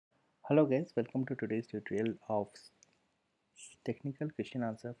Hello guys, welcome to today's tutorial of technical question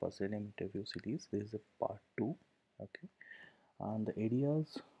answer for Selenium interview series. This is a part 2. Okay, and the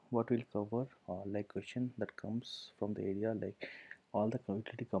areas what we'll cover are like question that comes from the area like all the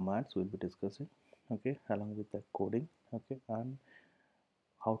utility commands we'll be discussing, okay, along with the coding, okay, and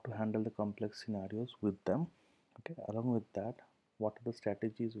how to handle the complex scenarios with them, okay. Along with that, what are the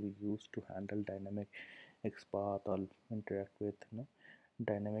strategies we use to handle dynamic XPath or interact with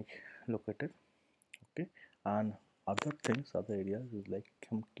dynamic locator, okay, and other things, other areas is like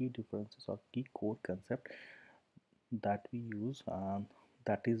some key differences or key core concept that we use and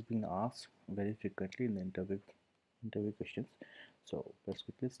that is being asked very frequently in the interview questions. So let's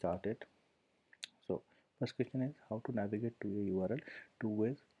quickly start it. So first question is how to navigate to a URL. Two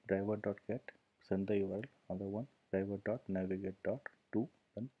ways: driver.get, send the URL; other one, driver.navigate.to,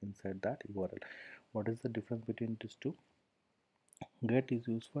 then inside that URL. What is the difference between these two? Get is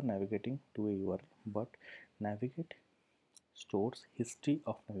used for navigating to a URL, but navigate stores history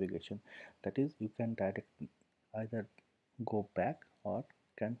of navigation. That is, you can direct either go back or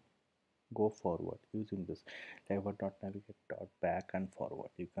can go forward using this driver.navigate.back and forward.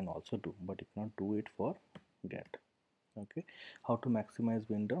 You can also do, but you cannot do it for get. Okay, how to maximize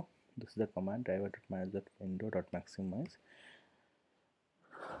window? This is the command driver.manage.window.maximize.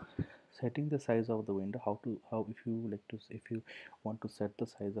 Setting the size of the window, how if you like to, if you want to set the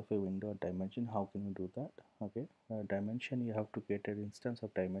size of a window or dimension, how can you do that? Okay, dimension, you have to get an instance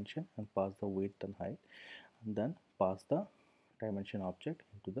of dimension and pass the width and height, and then pass the dimension object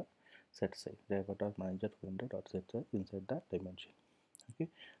into the set size driver.manager.window.set size inside that dimension. Okay,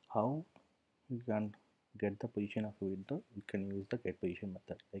 how you can get the position of a window? You can use the get position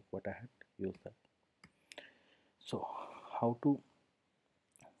method like what I had used that. So how to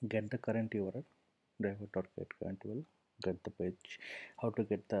get the current URL? Driver.get current URL, get the page. How to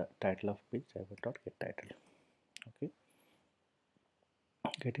get the title of page? Driver.get title. Okay,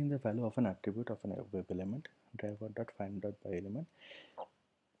 getting the value of an attribute of a web element, driver.find.byElement,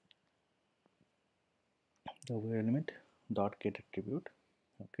 the web element dot get attribute,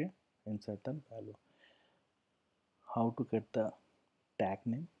 okay, insert the value. How to get the tag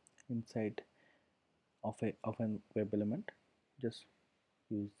name inside of an web element? Just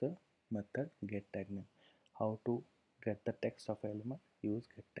use the method get tag name. How to get the text of element? Use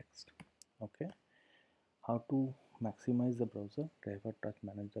get text. Okay, how to maximize the browser?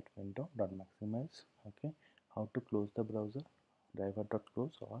 Driver.manage.window.maximize. Okay, how to close the browser?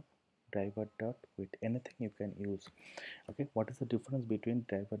 Driver.close or driver.quit, anything you can use. Okay, what is the difference between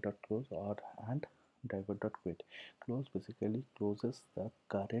driver.close or and driver.quit? Close basically closes the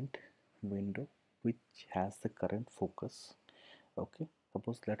current window which has the current focus. Okay,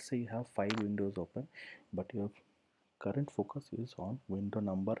 suppose let's say you have 5 windows open, but your current focus is on window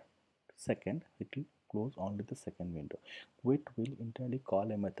number second. It will close only the second window. Quit will entirely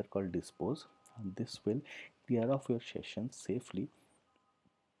call a method called dispose, and this will clear off your session safely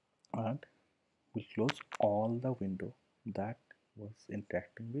and will close all the window that was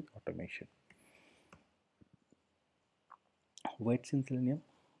interacting with automation. Waits in Selenium,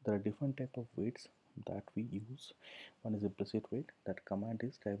 there are different type of waits that we use. One is implicit wait. That command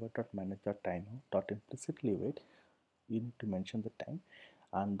is driver.manage.timeout.implicitly wait. You need to mention the time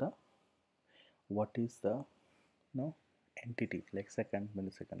and the what is the entity like second,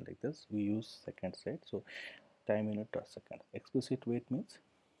 millisecond, like this. We use seconds, right? So time unit or second. Explicit wait means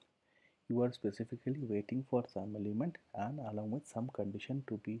you are specifically waiting for some element and along with some condition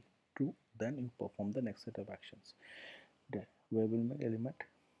to be true, then you perform the next set of actions. The web element,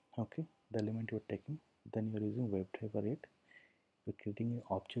 okay, the element you are taking, then you are using WebDriver wait. You're creating an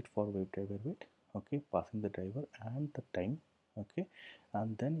object for WebDriver wait, okay, passing the driver and the time, okay,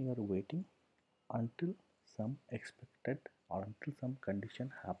 and then you are waiting until some expected or until some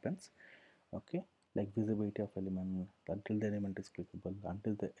condition happens, okay, like visibility of element, until the element is clickable,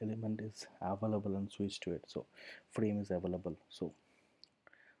 until the element is available and switch to it, so frame is available. So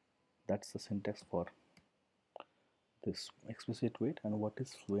that's the syntax for this explicit wait. And what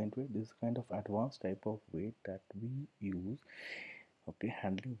is fluent wait? This kind of advanced type of wait that we use, okay,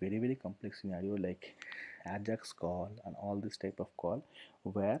 handling very complex scenario like ajax call and all this type of call,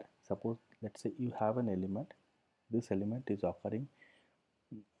 where suppose let's say you have an element, this element is occurring.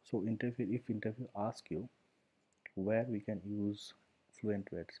 So if interview ask you where we can use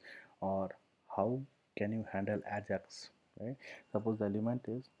fluent waits or how can you handle ajax, right? Suppose the element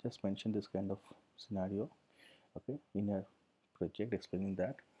is, just mention this kind of scenario, okay, in a project explaining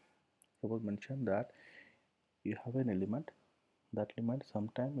that. Suppose mention that you have an element, that element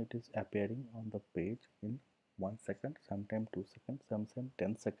sometime it is appearing on the page in 1 second, sometimes 2 seconds, sometimes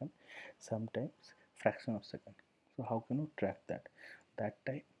 10 seconds, sometimes fraction of second. So how can you track that? That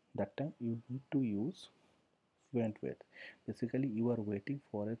time you need to use fluent wait. Basically you are waiting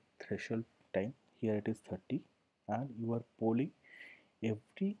for a threshold time. Here it is 30, and you are polling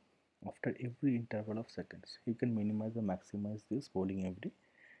every after every interval of seconds. You can minimize or maximize this polling every,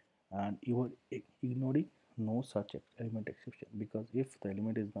 and you are ignoring no such element exception, because if the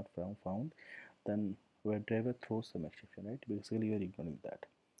element is not found, then where driver throws some exception, right? Basically you are ignoring that.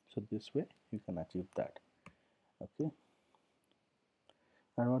 So this way you can achieve that. Okay,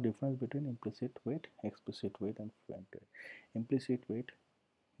 and what difference between implicit wait, explicit wait, and fluent wait? Implicit wait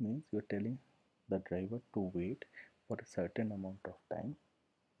means you're telling the driver to wait for a certain amount of time,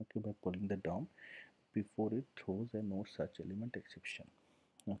 okay, by pulling the DOM before it throws a no such element exception.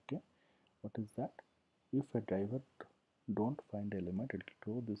 Okay, what is that? If a driver don't find the element, it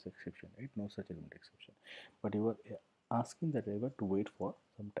will throw this exception, right? No such element exception. But you are asking the driver to wait for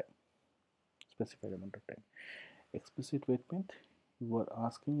some time, specified amount of time. Explicit wait means you are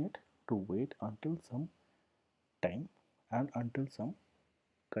asking it to wait until some time and until some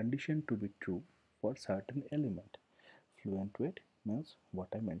condition to be true for certain element. Fluent wait means what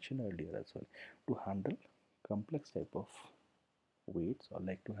I mentioned earlier as well, to handle complex type of waits, or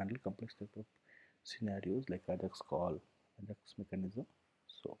like to handle complex type of scenarios like Ajax call, Ajax mechanism.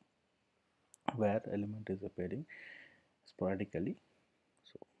 So where element is appearing sporadically,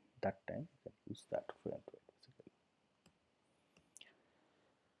 so that time you can use that fluent wait. Basically,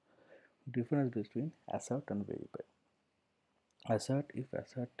 difference between assert and verify.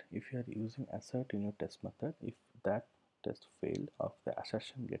 If you are using assert in your test method, if that test failed, or if the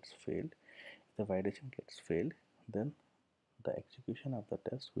assertion gets failed, if the validation gets failed, then the execution of the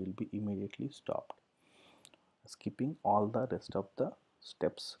test will be immediately stopped, skipping all the rest of the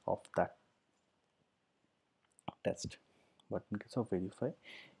steps of that test. But in case of verify,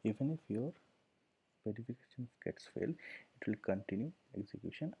 even if your verification gets failed, it will continue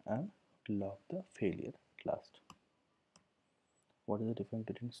execution and log the failure at last. What is the difference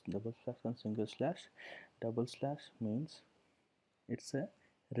between double slash and single slash? Double slash means it's a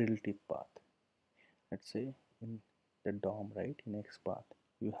relative path. Let's say in the DOM, right, in X path,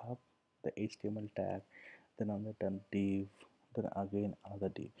 you have the HTML tag, then another div, then again another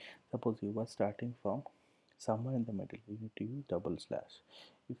div. Suppose you were starting from somewhere in the middle, you need to use double slash.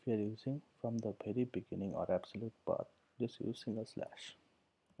 If you are using from the very beginning or absolute path, just use single slash.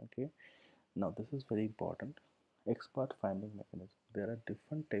 Okay, now this is very important. XPath finding mechanism. There are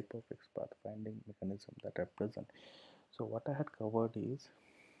different type of XPath finding mechanism that are present. So what I had covered is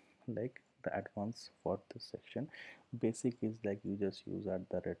like the advanced for this section. Basic is like you just use at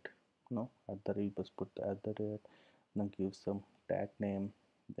the rate, no, at the rate, just put the at the rate, then give some tag name,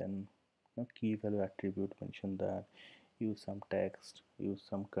 then key value attribute, mention that, use some text, use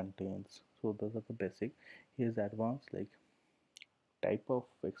some contains. So those are the basic. Here's advanced, like type of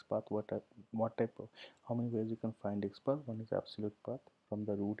XPath, what type of, how many ways you can find XPath. One is absolute path, from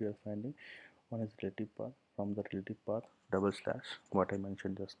the root you are finding. One is relative path, from the relative path double slash, what I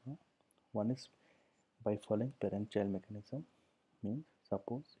mentioned just now. One is by following parent child mechanism, means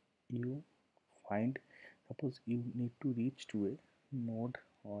you find suppose you need to reach to a node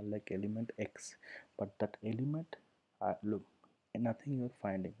or like element X, but that element, look, nothing you're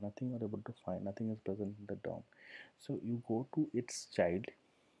finding, nothing you're able to find, nothing is present in the DOM. So you go to its child.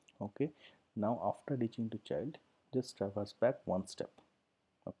 Okay, now after reaching to child, just traverse back one step,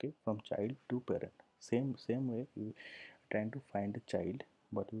 okay, from child to parent. Same way you are trying to find a child,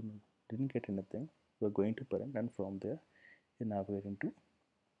 but you didn't get anything. You are going to parent, and from there you navigate into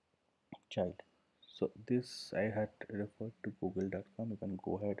child. So this I had referred to google.com. You can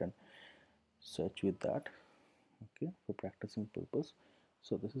go ahead and search with that, okay, for practicing purpose.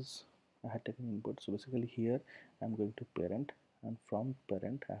 So this is, I had taken input. So basically here I'm going to parent, and from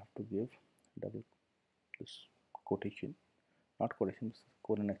parent I have to give double this quotation, not quotation,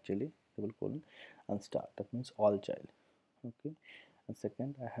 colon actually, double colon, and start. That means all child. Okay, and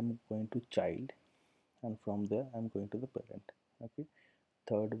second I am going to child, and from there I'm going to the parent. Okay,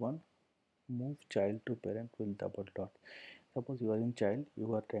 third one, move child to parent with double dot. Suppose you are in child,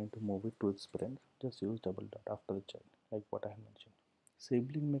 you are trying to move it to its parent, just use double dot after the child, like what I have mentioned.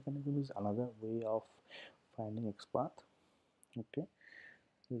 Sibling mechanism is another way of finding XPath. Okay,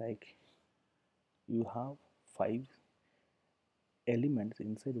 like you have 5 elements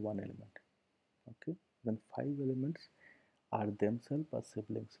inside one element. Okay, then 5 elements are themselves as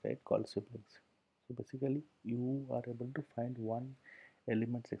siblings, right, called siblings. So basically you are able to find one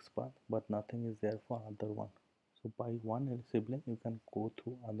element's XPath, but nothing is there for another one. So by one sibling you can go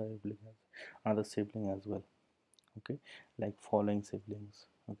through another sibling as well. okay, like following siblings,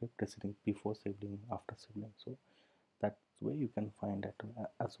 okay, preceding, before sibling, after sibling. So that way you can find that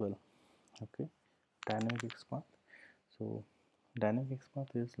as well. Okay, dynamic XPath. So dynamic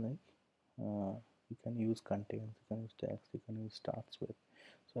XPath is like you can use contains, you can use text, you can use starts with.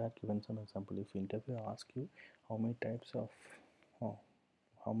 So I have given some example. If interviewer asks you how many types of oh,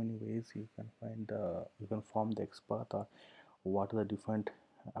 how many ways you can find the, you can form the XPath, or what are the different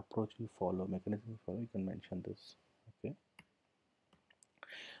approach you follow, mechanism you follow, you can mention this. Okay.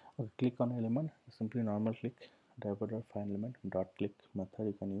 Okay, click on element, simply normal click, driver find element, dot click method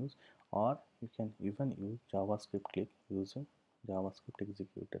you can use, or you can even use JavaScript click using JavaScript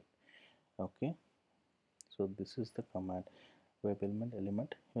executed. Okay, so this is the command, web element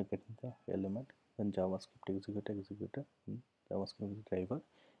element, you are getting the element, then JavaScript executor, JavaScript driver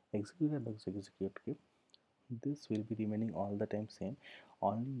executed execute click. This will be remaining all the time same,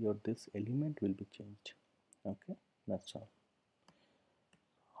 only your this element will be changed. Okay, that's all.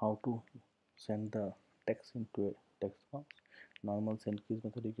 How to send the text into a text box, normal send keys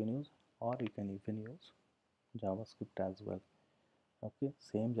method you can use, or you can even use JavaScript as well. Okay,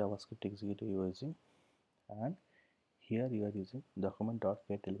 same JavaScript executor you are using, and here you are using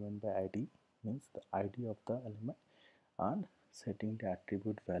document.getElement by id, means the id of the element, and setting the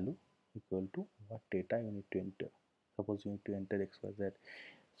attribute value equal to what data you need to enter. Suppose you need to enter xyz,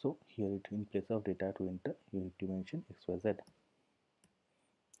 so here it, in place of data to enter, you need to mention xyz.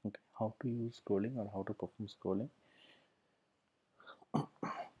 Okay, how to use scrolling or how to perform scrolling.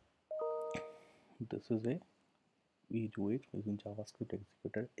 This is a, we do it using JavaScript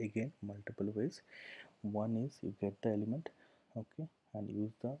executor, again multiple ways. One is you get the element, okay, and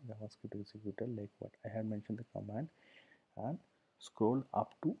use the JavaScript executor like what I had mentioned the command, and scroll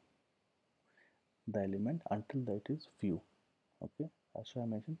up to the element until that is view. Okay, as I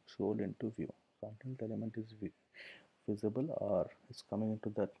mentioned, scroll into view, so until the element is visible or is coming into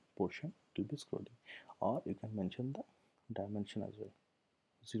that portion, it will be scrolling. Or you can mention the dimension as well,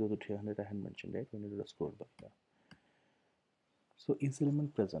 0 to 300 I had mentioned, right, when you do the scroll bar here. So is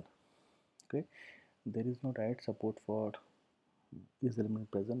element present? Okay, there is no direct support for is element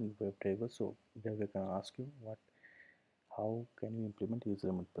present in WebDriver, so we can ask you what, how can you implement is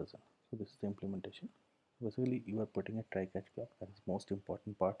element present. So this is the implementation. Basically you are putting a try catch block, that is most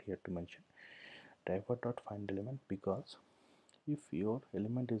important part here to mention, driver.find element, because if your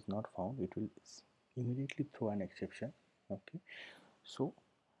element is not found, it will immediately throw an exception. Okay, so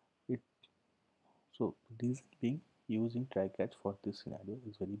it, so reason being, using try catch for this scenario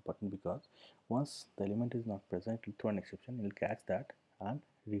is very important, because once the element is not present, it will throw an exception, it will catch that and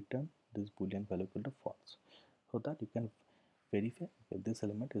return this boolean value equal to false, so that you can verify if this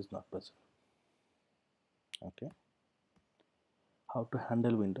element is not present. Okay, how to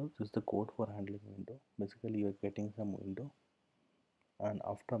handle windows, this is the code for handling window. Basically you are getting some window, and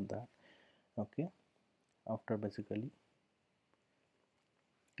after that, okay, after basically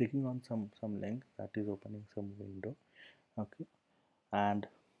clicking on some link that is opening some window, okay, and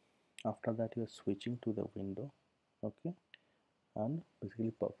after that you are switching to the window, okay, and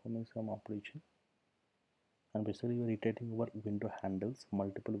basically performing some operation, and basically you are iterating over window handles,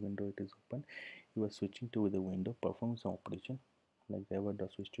 multiple window it is open, you are switching to the window, performing some operation like ever the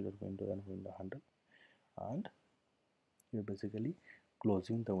switch to the window and window handle, and you are basically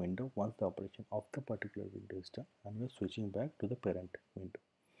closing the window once the operation of the particular window is done, and you are switching back to the parent window.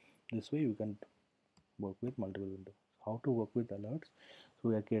 This way you can work with multiple windows. How to work with alerts? So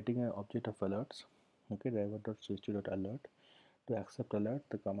we are creating an object of alerts. Okay, driver.switch.alert. To accept alert,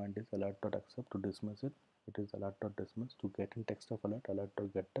 the command is alert.accept. To dismiss it, it is alert.dismiss. To get in text of alert,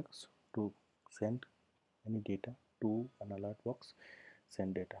 alert.getText. To send any data to an alert box,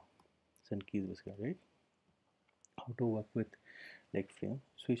 send data, send keys basically, right? How to work with like frame,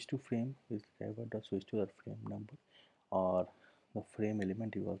 switch to frame is driver.switch to that frame number, or the frame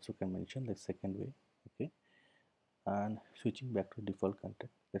element you also can mention the second way. Okay, and switching back to default content,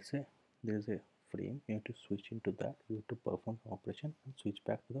 let's say there is a frame, you have to switch into that, you have to perform some operation and switch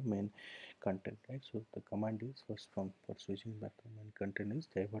back to the main content, right? So the command is first from for switching back to the main content is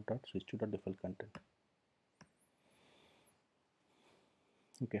driver.switch to the default content.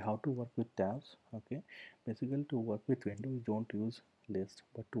 Okay, how to work with tabs? Okay, basically to work with window you don't use list,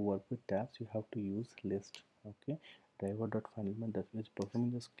 but to work with tabs you have to use list. Okay, driver.find element, that is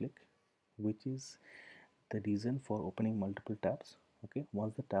performing this click, which is the reason for opening multiple tabs. Okay,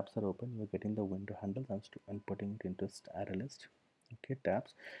 once the tabs are open, you are getting the window handles and putting it into array list. Okay,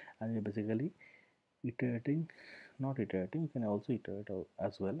 tabs, and you're basically iterating, not iterating, you can also iterate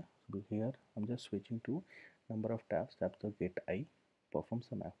as well. So here I'm just switching to number of tabs, tabs to get I, perform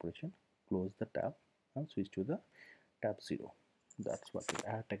some operation, close the tab, and switch to the tab 0. That's what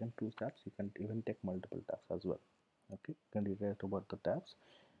I have taken 2 tabs. You can even take multiple tabs as well. Okay, you can redirect about the tabs,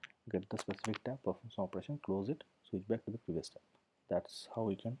 get the specific tab, perform some operation, close it, switch back to the previous tab. That's how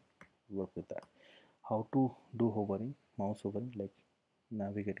we can work with that. How to do hovering, mouse hovering, like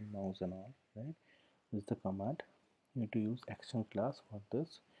navigating mouse and all, right? This is the command. You need to use action class for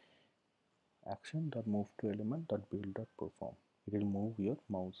this. Action.move to element.build.perform. It will move your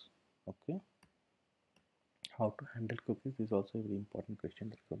mouse. Okay. How to handle cookies is also a very important question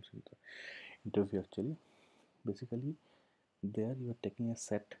that comes in the interview actually. Basically, there you are taking a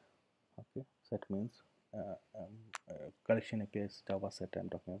set. Okay, set means uh, um, collection APIs Java set I'm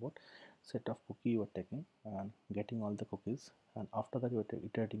talking about. Set of cookie you are taking and getting all the cookies, and after that you are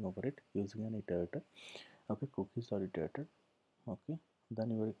iterating over it using an iterator. Okay, cookies are iterated. Okay,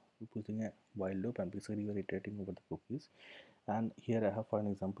 then you are using a while loop and basically you are iterating over the cookies. And here I have for an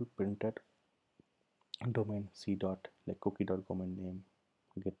example printed domain c dot like cookie dot domain name,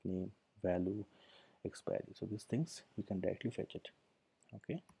 get name, value, expiry. So these things you can directly fetch it.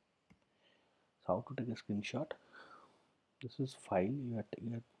 Okay, so how to take a screenshot? This is file. You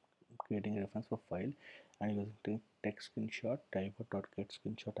are creating a reference for file and using text screenshot driver dot get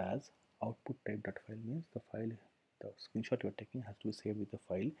screenshot as output type dot file means the file, the screenshot you are taking has to be saved with the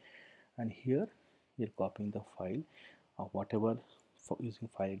file, and here you're copying the file of whatever for using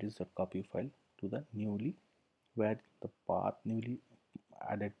file it is a copy file to the newly where the path newly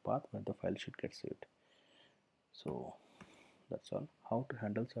added path where the file should get saved. So that's all. How to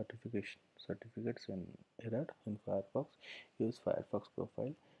handle certificates in error in Firefox? Use Firefox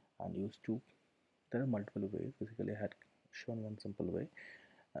profile and use two. There are multiple ways. Basically, I had shown one simple way.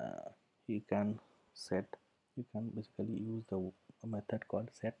 You can set. You can basically use the method called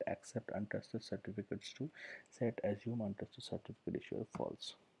set accept untrusted certificates to set assume untrusted certificate issue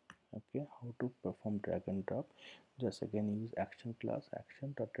false. Okay, how to perform drag and drop? Just again use action class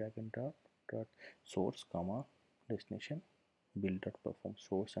action dot drag and drop dot source comma destination build dot perform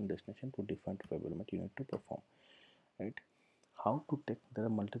source and destination to different web element you need to perform, right? How to take, there are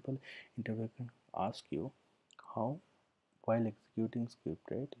multiple interview can ask you how while executing script,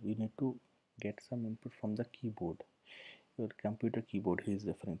 right? You need to get some input from the keyboard, your computer keyboard he is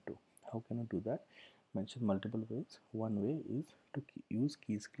referring to. How can you do that? Mention multiple ways. One way is to use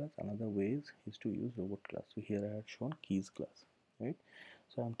keys class, another way is to use robot class. So here I have shown keys class, right?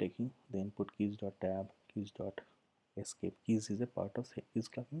 So I'm taking the input keys dot tab keys dot escape. Keys is a part of keys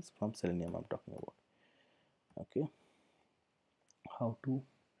class means from Selenium I'm talking about. Okay, how to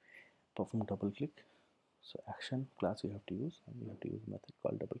perform double click? So action class you have to use, and you have to use a method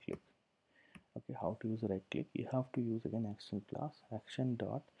called double click. Okay, how to use right click? You have to use again action class action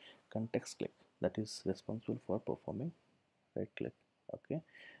dot context click, that is responsible for performing right click. Okay,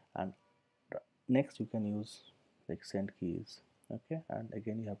 and next you can use like send keys. Okay, and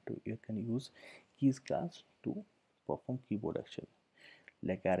again you can use keys class to perform keyboard action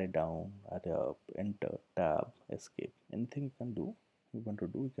like array down, array up, enter, tab, escape. Anything you can do, you want to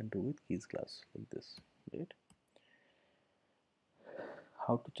do, you can do with keys class like this, right?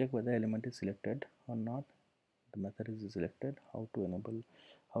 How to check whether element is selected or not? The method is selected. How to enable,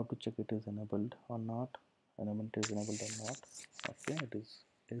 how to check it is enabled or not, element is enabled or not. Okay, it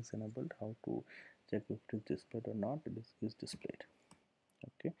is enabled. How to check if it is displayed or not? It is displayed.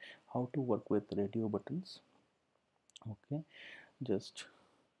 Okay, how to work with radio buttons? Okay, just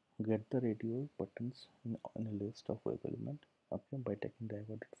get the radio buttons in a list of web element. Okay, by taking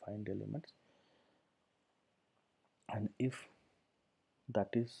diverted find elements, and if that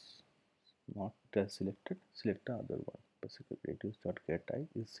is not selected, select the other one. Basically reduce.get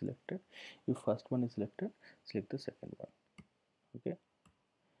I is selected. If first one is selected, select the second one. Okay,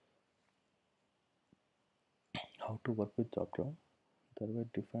 how to work with drop down? There were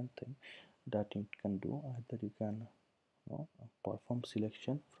different things that you can do. Either you can perform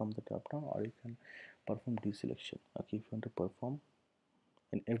selection from the drop down, or you can perform deselection. Okay, if you want to perform,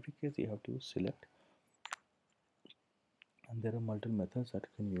 in every case you have to select, and there are multiple methods that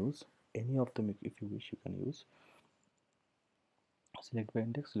you can use. Any of them if you wish you can use. Select by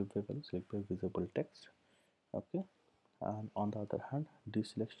index, select by value, select by visible text. Okay, and on the other hand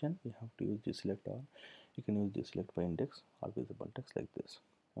deselection, you have to use deselect all. You can use deselect by index or visible text like this.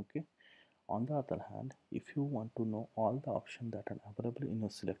 Okay, on the other hand, if you want to know all the options that are available in your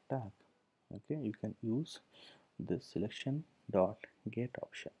select tag, okay, you can use this selection dot get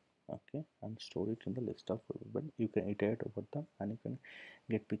option. Okay, and store it in the list of but you can iterate over them and you can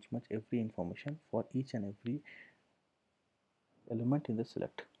get pretty much every information for each and every element in the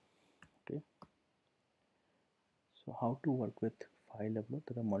select. Okay, so how to work with file upload,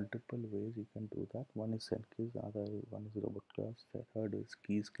 there are multiple ways you can do that. One is send keys, other one is robot class, third is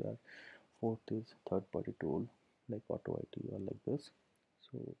keys class, fourth is third party tool like auto IT or like this.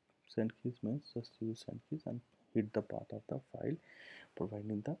 So send keys means just use send keys and hit the path of the file,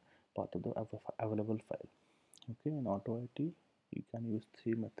 providing the path of the available file. Okay, in auto IT you can use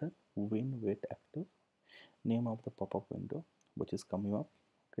three methods: win, wait, active, name of the pop-up window which is coming up,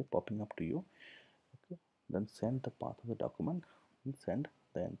 okay, popping up to you. Okay, then send the path of the document and send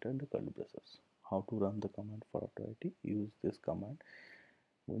the enter the curly braces. How to run the command for auto IT? Use this command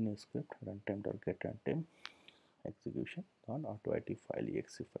VBScript runtime.get runtime execution on auto IT file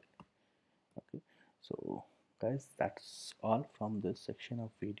exe file. Okay, so guys, that's all from this section of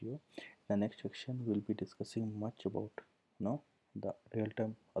video. The next section will be discussing much about the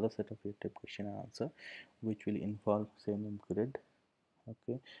real-time other set of real-time question and answer, which will involve Selenium grid,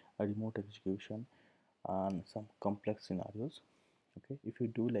 okay, a remote execution and some complex scenarios. Okay, if you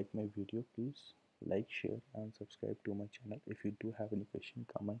do like my video, please like, share and subscribe to my channel. If you do have any question,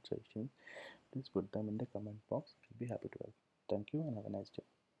 comment, suggestions, please put them in the comment box. I'll be happy to help. Thank you and have a nice day.